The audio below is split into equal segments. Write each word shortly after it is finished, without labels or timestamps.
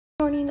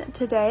Morning.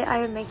 Today I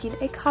am making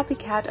a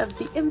copycat of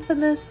the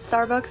infamous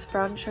Starbucks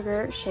brown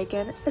sugar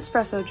shaken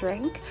espresso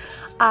drink.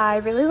 I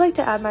really like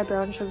to add my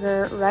brown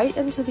sugar right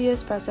into the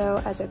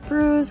espresso as it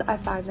brews. I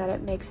find that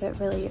it makes it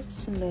really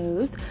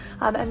smooth.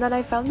 And then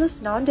I found this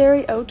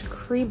non-dairy oat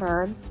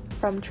creamer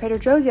from Trader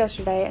Joe's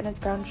yesterday, and it's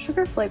brown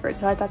sugar flavored,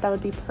 so I thought that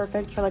would be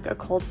perfect for like a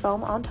cold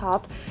foam on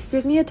top.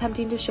 Here's me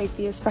attempting to shake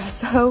the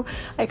espresso.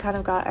 I kind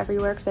of got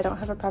everywhere because I don't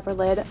have a proper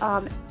lid.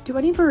 Do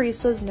any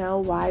baristas know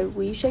why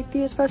we shake the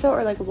espresso,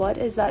 or like what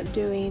is that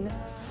doing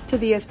to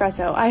the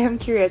espresso? I am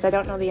curious. I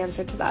don't know the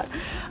answer to that.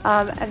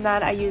 And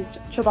then I used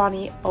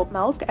Chobani oat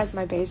milk as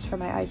my base for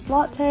my iced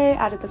latte,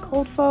 added the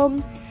cold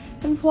foam,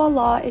 and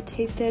voila, it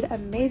tasted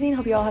amazing.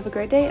 Hope you all have a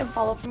great day and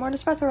follow for more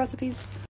Nespresso recipes.